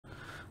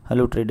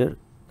Hello trader,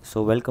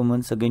 so welcome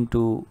once again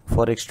to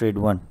Forex Trade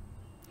 1.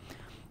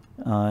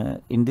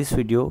 In this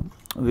video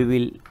we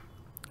will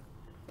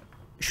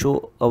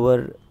show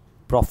our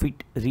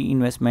profit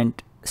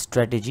reinvestment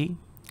strategy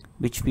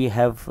which we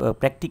have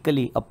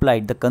practically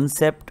applied. The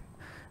concept,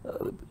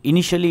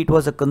 initially it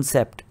was a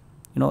concept,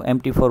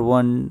 MT4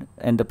 1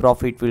 and the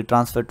profit will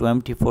transfer to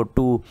MT4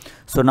 2.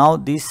 So now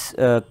this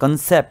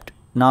concept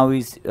now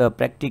is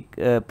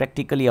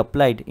practically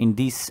applied in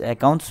these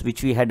accounts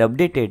which we had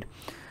updated.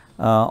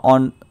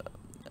 We'll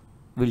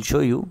show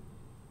you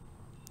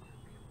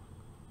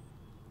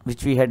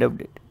which we had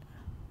updated.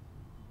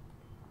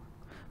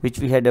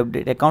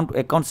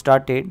 Account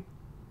started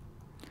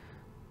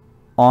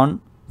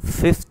on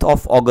 5th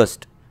of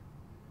August,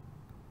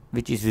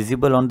 which is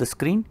visible on the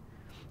screen,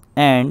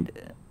 and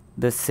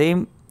the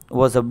same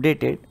was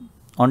updated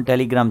on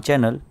Telegram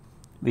channel,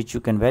 which you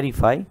can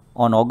verify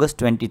on August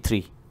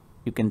 23.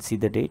 You can see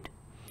the date.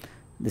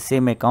 The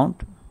same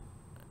account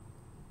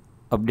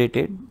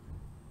updated.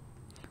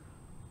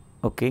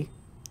 Okay,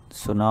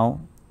 so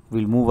now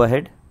we'll move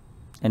ahead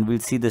and we'll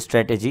see the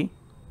strategy.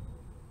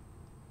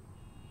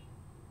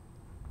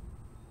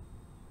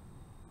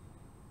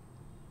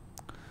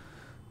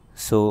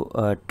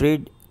 So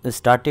trade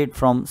started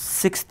from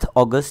 6th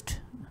August,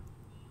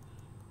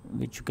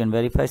 which you can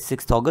verify,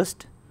 6th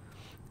August,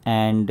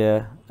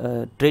 and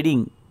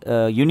trading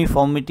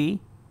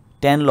uniformity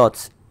 10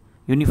 lots.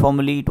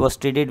 Uniformly it was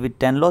traded with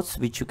 10 lots,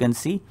 which you can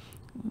see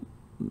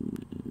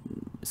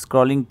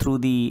scrolling through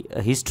the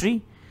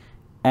history,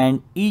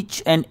 and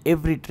each and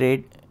every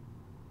trade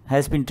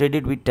has been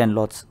traded with 10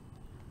 lots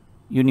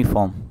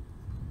uniform.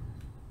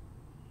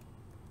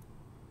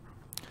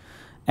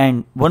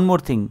 And one more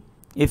thing,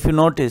 if you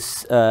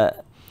notice,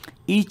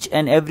 each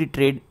and every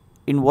trade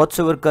in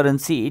whatsoever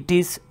currency, it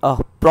is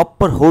a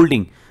proper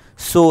holding,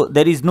 so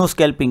there is no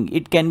scalping.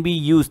 It can be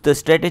used, the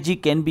strategy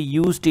can be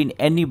used in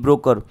any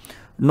broker,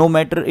 no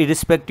matter,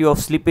 irrespective of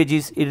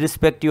slippages,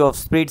 irrespective of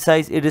spread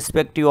size,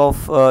 irrespective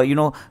of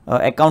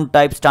account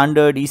type,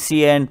 standard,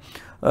 ECN,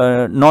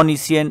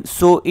 non-ECN.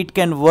 So it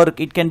can work,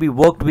 it can be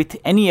worked with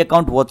any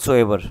account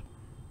whatsoever.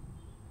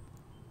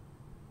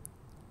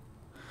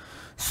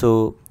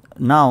 So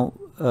now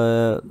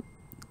on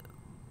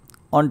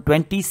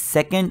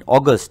 22nd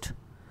August,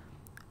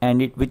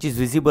 and which is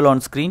visible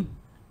on screen,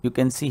 you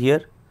can see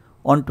here,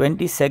 on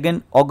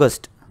 22nd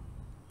August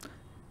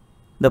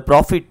the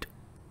profit,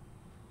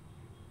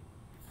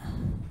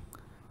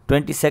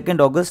 22nd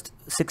August,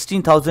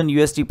 16,000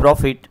 USD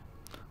profit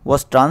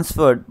was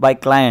transferred by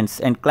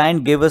clients, and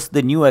client gave us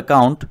the new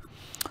account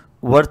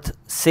worth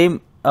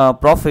same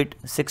profit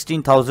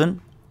 16,000,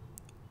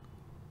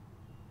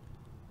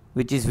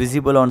 which is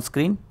visible on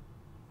screen.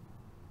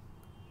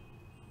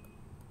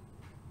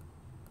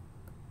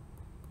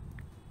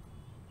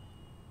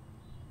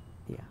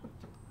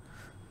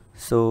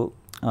 So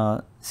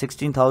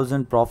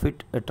 16,000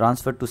 profit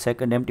transferred to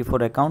second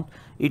MT4 account.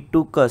 It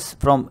took us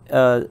from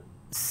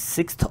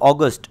 6th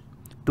August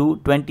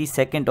to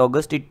 22nd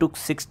August, it took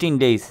 16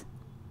 days,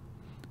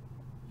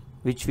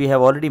 which we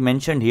have already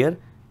mentioned here.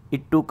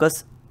 It took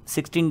us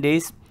 16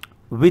 days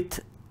with,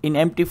 in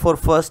MT4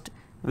 first,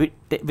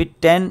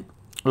 with 10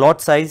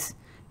 lot size,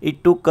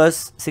 it took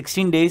us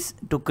 16 days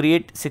to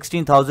create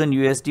 16,000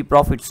 USD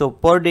profit. So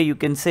per day you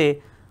can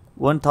say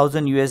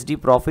 1,000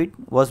 USD profit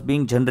was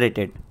being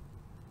generated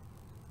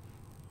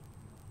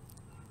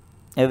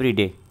every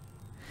day.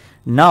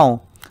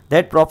 Now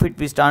that profit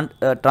we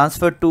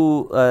transferred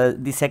to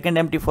the second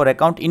MT4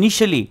 account.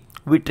 Initially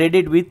we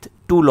traded with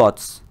 2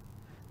 lots,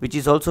 which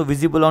is also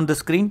visible on the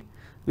screen.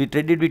 We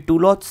traded with 2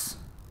 lots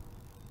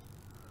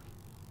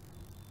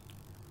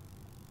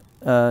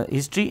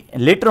history.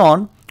 Later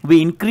on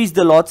we increased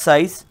the lot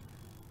size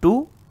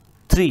to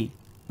 3,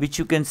 which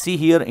you can see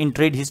here in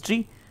trade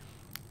history.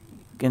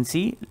 You can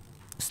see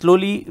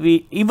slowly,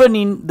 we, even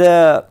in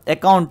the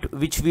account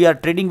which we are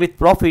trading with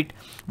profit,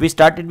 we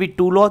started with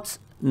 2 lots.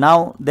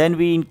 Now then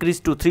we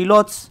increased to 3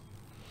 lots,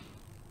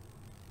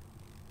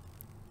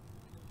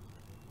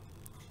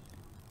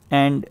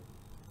 and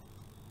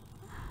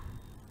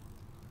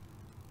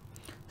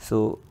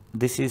so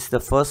this is the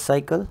first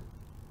cycle.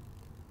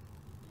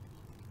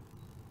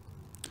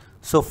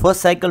 So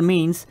first cycle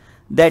means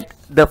that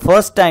the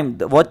first time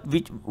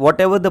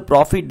whatever the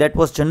profit that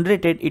was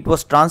generated, it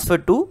was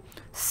transferred to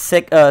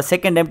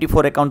second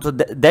MT4 account. So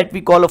that we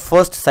call a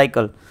first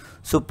cycle.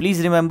 So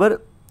please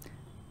remember,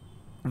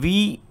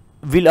 we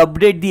will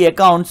update the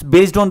accounts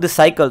based on the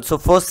cycle. So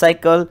first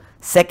cycle,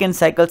 second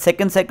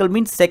cycle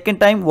means second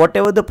time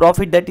whatever the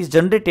profit that is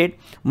generated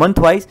month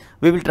wise,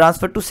 we will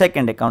transfer to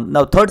second account.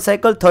 Now third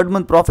cycle, third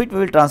month profit, we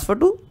will transfer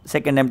to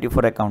second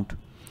MT4 account.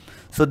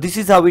 So this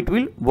is how it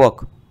will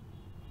work.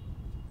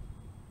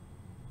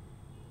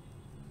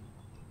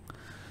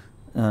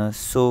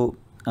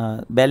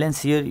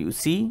 Balance here you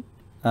see,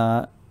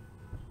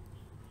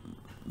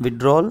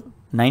 withdrawal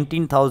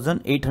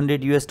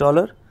 19,800 US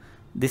dollar.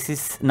 This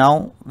is,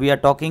 now we are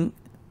talking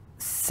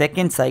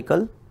second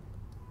cycle,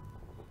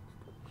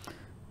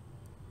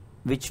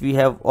 which we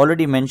have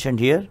already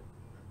mentioned here,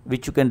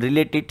 which you can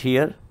relate it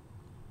here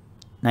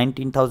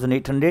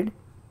 19,800,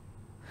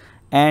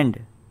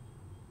 and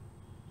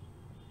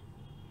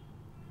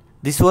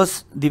this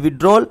was the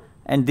withdrawal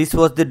and this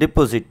was the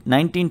deposit,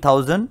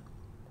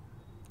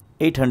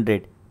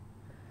 19,800.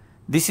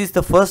 This is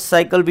the first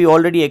cycle. We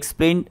already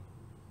explained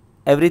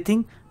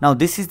everything. Now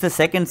this is the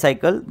second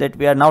cycle that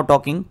we are now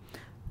talking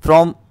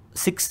from the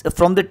 6th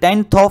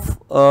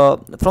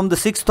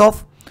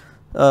of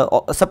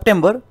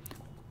September,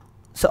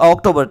 so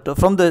October,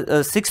 from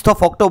the 6th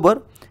of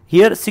October.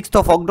 Here 6th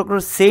of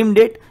October, same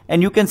date,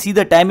 and you can see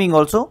the timing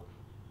also.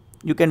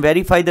 You can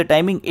verify the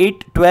timing,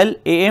 8:12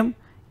 a.m.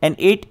 and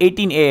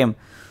 8:18 a.m.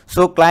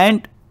 So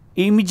client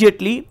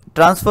immediately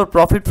transfer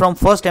profit from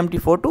first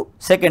MT4 to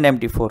second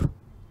MT4.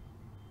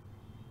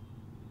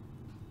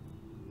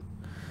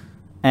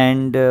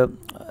 And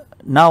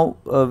now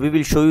we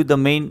will show you the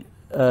main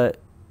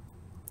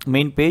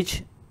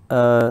page,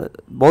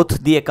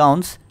 both the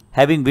accounts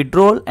having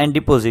withdrawal and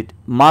deposit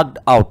marked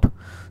out.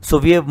 So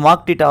we have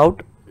marked it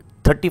out,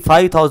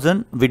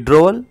 35,000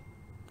 withdrawal,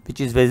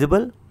 which is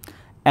visible,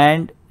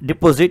 and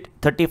deposit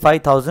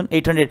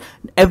 35,800.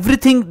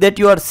 Everything that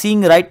you are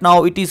seeing right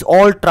now, it is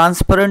all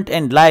transparent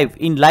and live.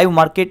 In live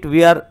market,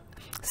 we are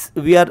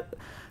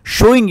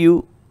showing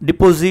you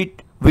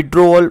deposit,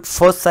 withdrawal,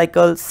 first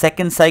cycle,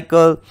 second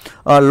cycle,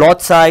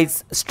 lot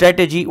size,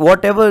 strategy,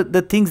 whatever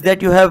the things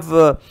that you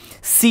have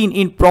seen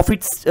in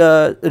profits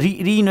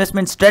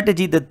reinvestment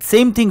strategy, the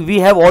same thing we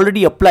have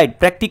already applied.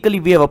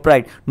 Practically we have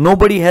applied.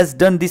 Nobody has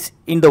done this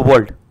in the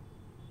world.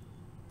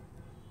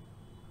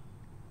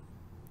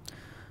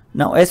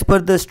 Now as per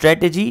the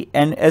strategy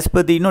and as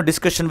per the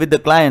discussion with the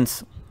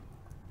clients,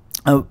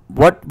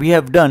 what we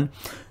have done,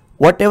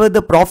 whatever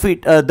the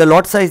profit, the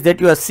lot size that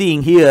you are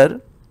seeing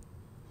here,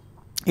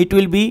 it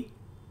will be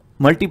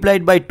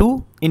multiplied by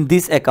 2 in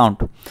this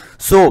account.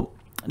 So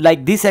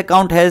like this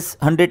account has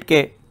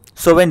 100k,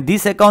 so when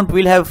this account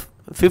will have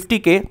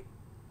 50k,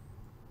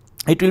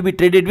 it will be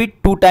traded with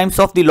 2 times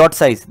of the lot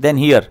size than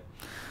here.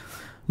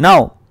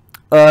 Now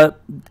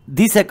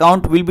this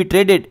account will be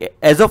traded,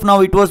 as of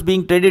now it was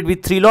being traded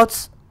with 3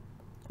 lots,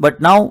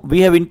 but now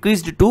we have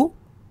increased to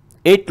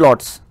 8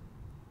 lots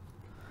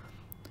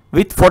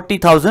with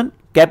 40,000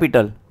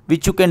 capital,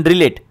 which you can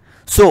relate.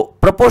 So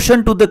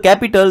proportion to the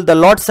capital, the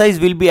lot size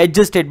will be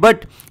adjusted,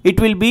 but it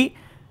will be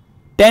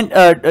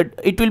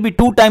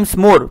 2 times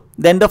more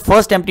than the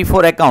first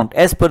MT4 account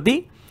as per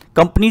the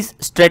company's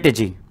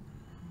strategy.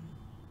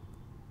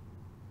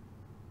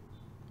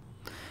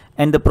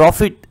 And the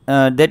profit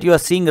that you are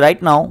seeing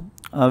right now,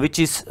 which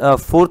is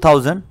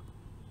 4,000,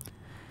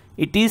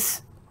 it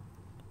is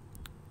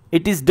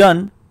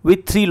done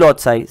with 3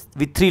 lot size,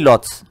 with 3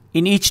 lots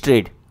in each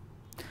trade.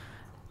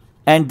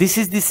 And this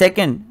is the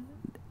second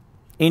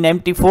in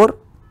MT4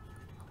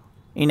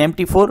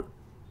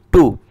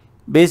 2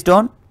 based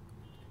on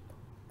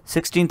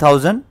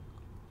 16,000,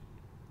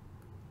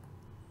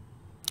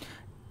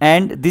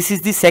 and this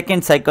is the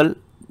second cycle.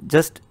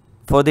 Just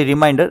for the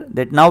reminder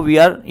that now we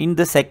are in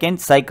the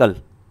second cycle,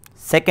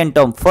 second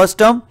term. First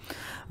term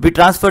we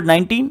transferred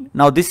 19,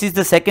 now this is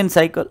the second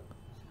cycle.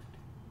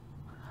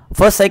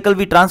 First cycle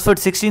we transferred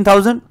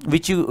 16,000,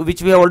 which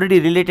we have already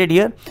related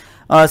here.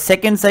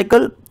 Second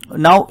cycle,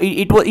 now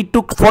it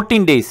took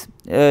 14 days.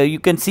 You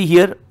can see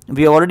here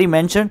we have already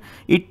mentioned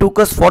it took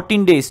us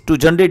 14 days to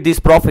generate this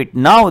profit.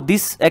 Now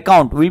this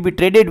account will be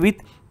traded with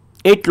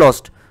 8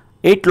 lots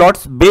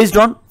based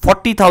on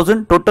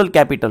 40,000 total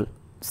capital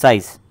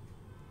size.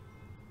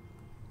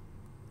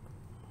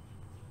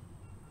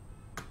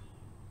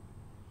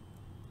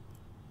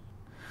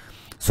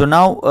 So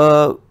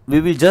now we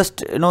will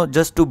just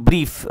to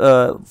brief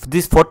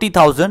this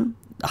 40,000,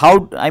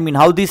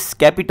 how this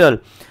capital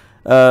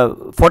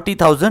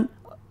 40,000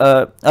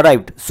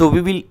 arrived. So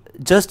we will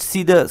just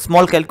see the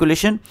small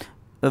calculation.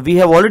 We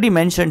have already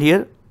mentioned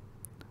here,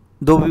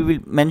 though we will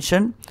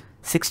mention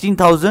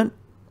 16,000,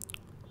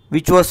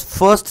 which was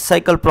first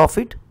cycle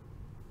profit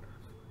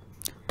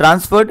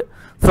transferred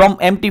from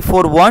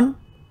MT4 1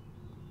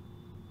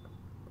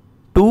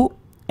 to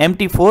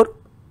MT4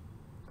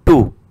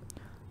 2.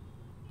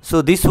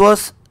 So this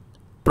was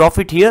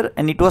profit here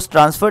and it was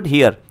transferred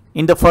here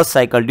in the first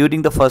cycle,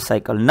 during the first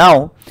cycle.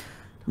 Now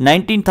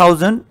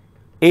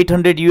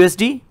 19,800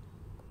 USD,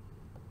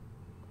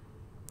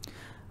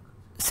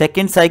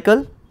 second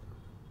cycle,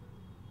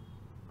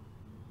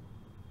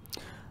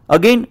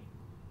 again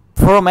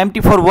from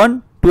MT4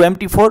 1 to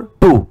MT4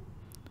 2,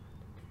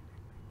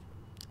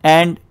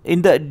 and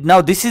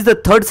now this is the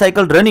third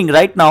cycle running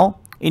right now.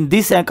 In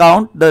this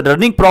account the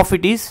running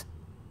profit is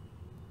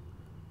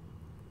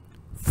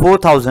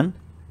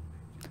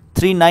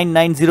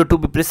 4,000,3990 to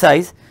be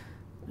precise.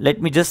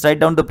 Let me just write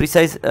down the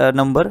precise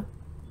number.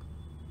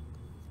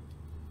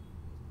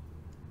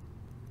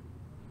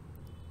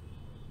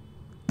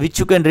 Which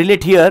you can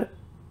relate here,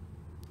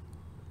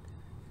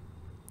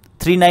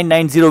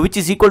 3990, which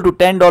is equal to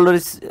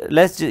 $10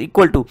 less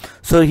equal to.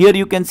 So here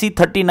you can see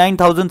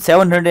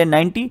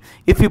 39,790.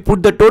 If you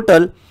put the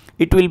total,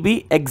 it will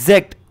be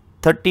exact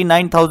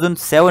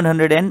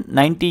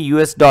 39,790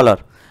 US dollar,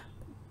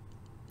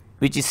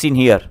 which is seen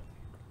here.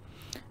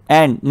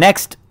 And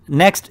next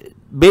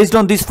based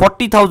on this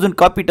 40,000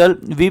 capital,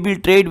 we will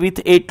trade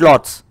with 8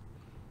 lots.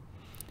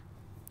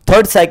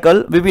 Third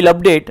cycle we will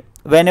update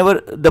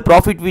whenever the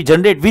profit we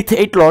generate with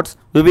 8 lots,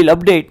 we will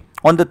update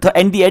on the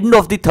and the end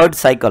of the third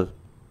cycle.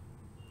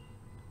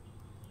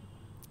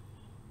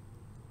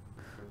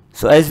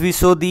 So as we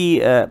saw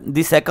the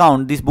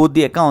both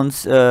the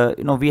accounts,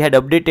 we had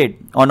updated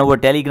on our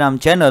Telegram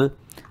channel,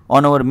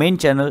 on our main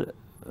channel.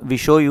 We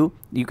show you,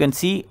 you can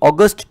see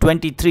August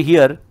 23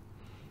 here.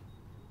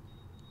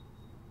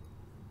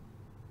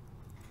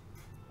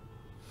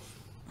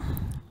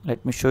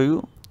 Let me show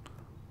you.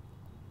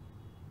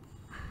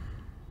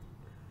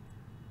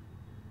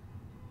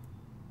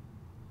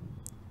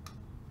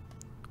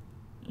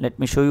 Let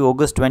me show you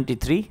August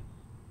 23.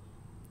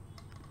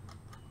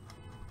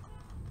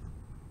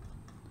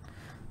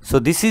 So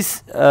this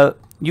is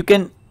you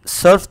can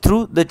surf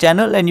through the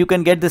channel and you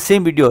can get the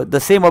same video, the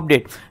same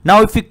update.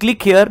 Now if you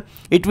click here,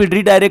 it will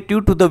redirect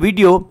you to the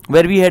video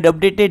where we had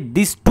updated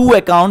these two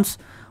accounts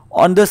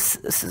on the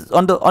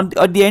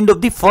at the end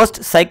of the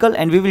first cycle,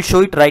 and we will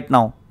show it right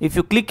now. If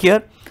you click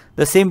here,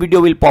 the same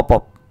video will pop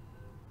up.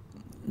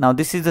 Now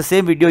this is the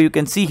same video, you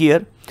can see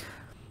here.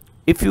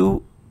 If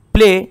you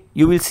play,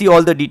 you will see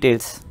all the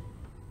details.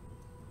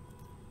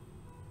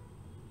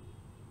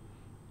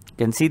 You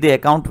can see the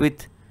account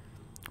with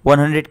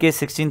 100k,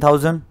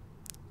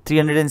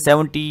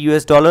 16,370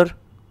 US dollar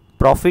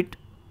profit,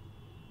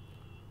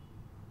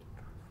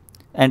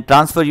 and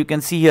transfer, you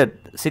can see here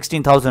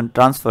 16,000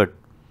 transferred.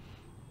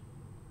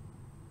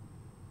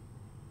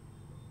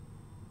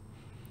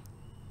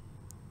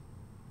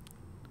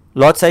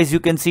 Lot size, you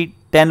can see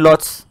 10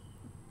 lots,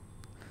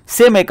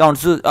 same account.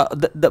 So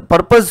the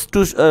purpose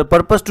to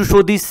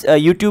show this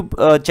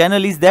YouTube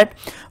channel is that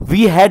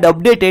we had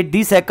updated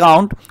this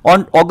account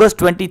on August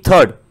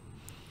 23rd.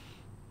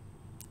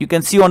 You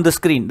can see on the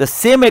screen the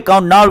same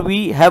account. Now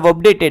we have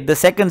updated the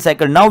second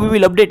cycle. Now we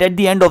will update at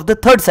the end of the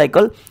third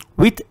cycle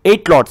with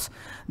 8 lots,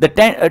 the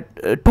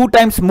 2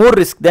 times more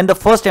risk than the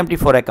first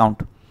MT4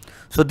 account.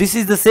 So this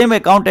is the same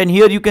account, and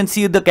here you can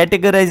see the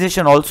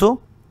categorization also.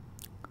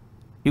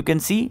 You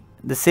can see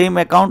the same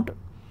account,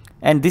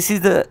 and this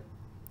is the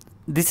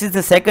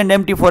second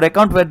MT4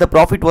 account where the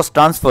profit was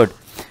transferred.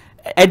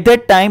 At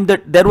that time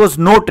there was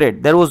no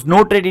trade. There was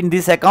no trade in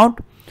this account.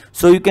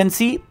 So you can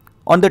see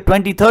on the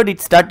 23rd it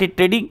started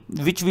trading,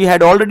 which we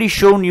had already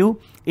shown you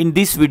in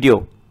this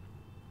video.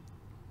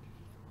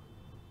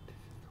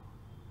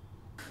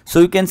 So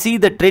you can see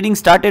the trading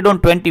started on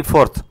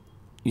 24th.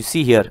 You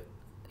see here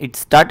it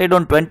started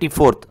on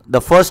 24th,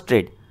 the first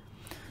trade.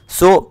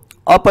 So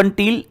up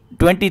until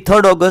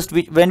 23rd August,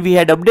 when we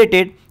had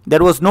updated,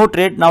 there was no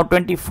trade. Now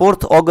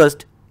 24th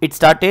August we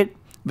started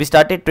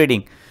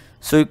trading.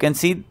 So you can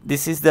see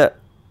this is the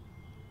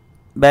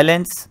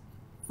balance,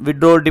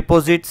 withdrawal,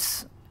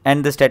 deposits,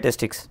 and the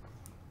statistics.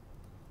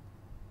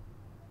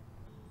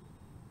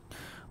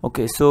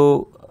 Okay,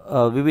 so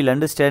we will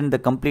understand the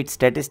complete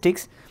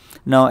statistics.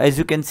 Now as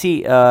you can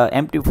see,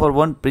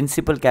 MT4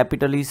 principal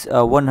capital is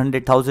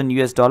 100,000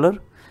 US dollar,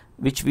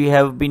 which we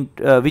have been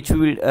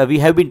we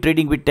have been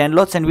trading with 10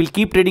 lots, and we'll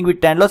keep trading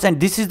with 10 lots, and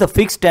this is the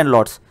fixed 10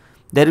 lots.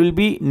 There will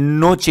be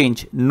no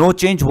change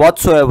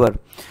whatsoever.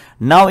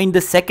 Now in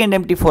the second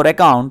MT4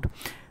 account,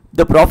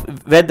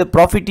 where the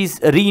profit is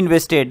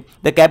reinvested,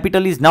 the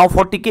capital is now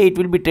 40k. It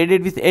will be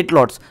traded with 8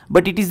 lots,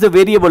 but it is the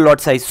variable lot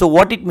size. So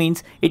what it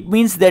means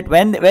that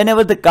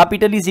whenever the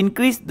capital is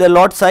increased, the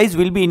lot size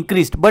will be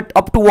increased, but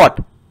up to what?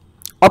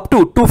 Up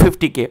to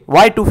 250k.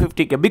 Why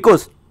 250k?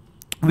 Because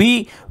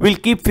we will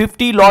keep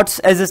 50 lots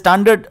as a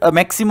standard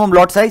maximum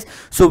lot size,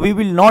 so we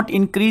will not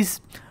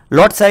increase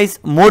lot size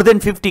more than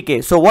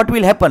 50k. So what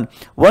will happen?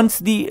 Once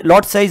the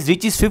lot size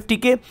reaches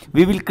 50k,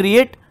 we will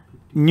create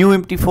new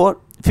MT4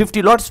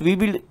 50 lots. We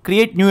will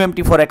create new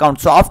MT4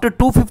 account. So after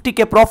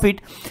 250k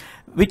profit,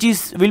 which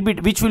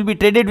will be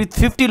traded with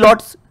 50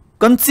 lots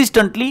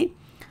consistently,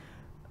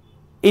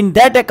 in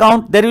that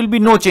account there will be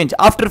no change.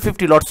 After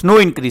 50 lots, no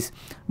increase.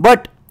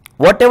 But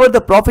whatever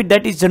the profit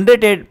that is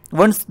generated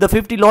once the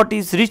 50 lot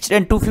is reached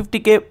and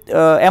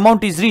 250k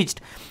amount is reached,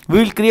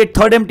 we will create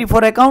third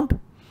MT4 account,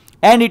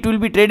 and it will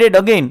be traded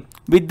again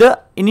with the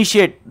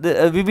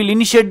we will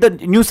initiate the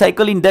new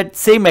cycle in that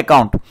same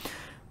account.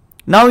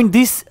 Now in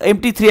this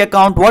MT3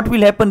 account, what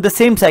will happen? The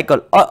same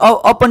cycle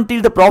up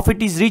until the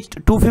profit is reached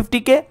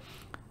 250k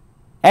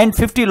and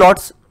 50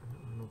 lots,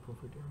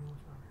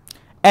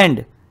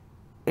 and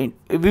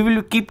we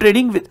will keep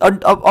trading with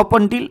up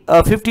until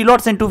 50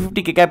 lots and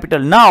 250k capital.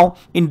 Now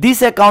in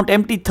this account,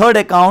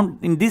 MT3rd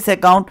account, in this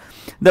account,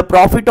 the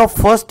profit of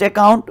first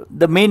account,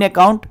 the main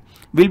account,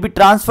 will be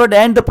transferred,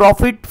 and the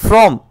profit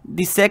from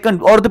the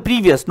second, or the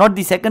previous, not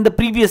the second, the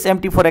previous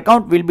MT4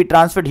 account will be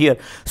transferred here.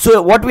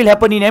 So what will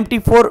happen in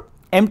MT4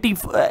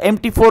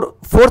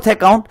 fourth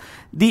account,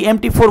 the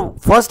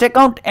MT4 first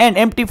account and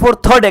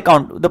MT4 third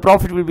account, the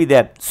profit will be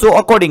there. So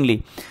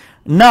accordingly,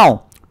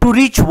 now to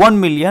reach 1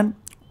 million,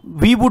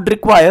 we would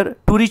require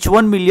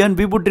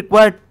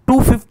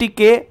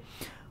 250k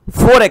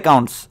 4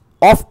 accounts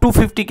of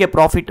 250k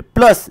profit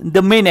plus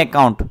the main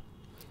account.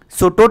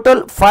 So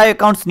total 5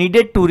 accounts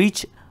needed to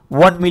reach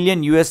 1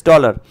 million US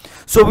dollar.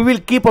 So we will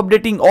keep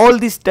updating all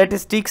these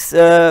statistics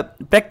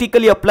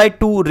practically applied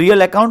to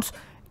real accounts.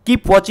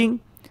 Keep watching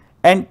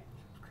and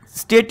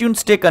stay tuned,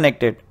 stay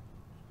connected.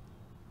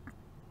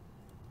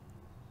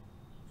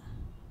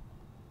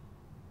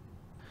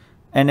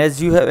 And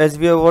as we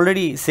have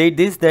already said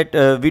this, that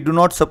we do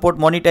not support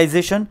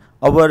monetization.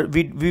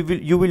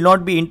 You will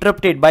not be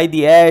interrupted by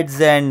the ads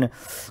and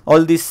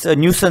all this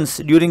nuisance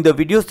during the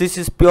videos. This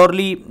is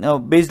purely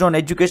based on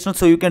educational,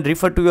 so you can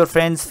refer to your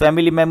friends,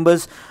 family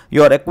members,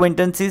 your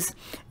acquaintances,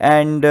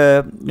 and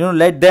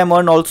let them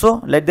earn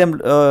also, let them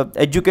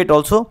educate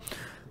also.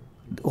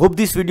 Hope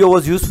this video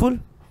was useful.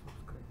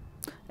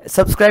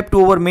 Subscribe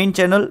to our main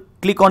channel,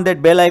 click on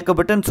that bell icon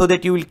button so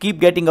that you will keep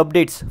getting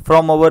updates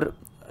from our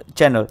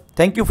channel.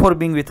 Thank you for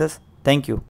being with us. Thank you.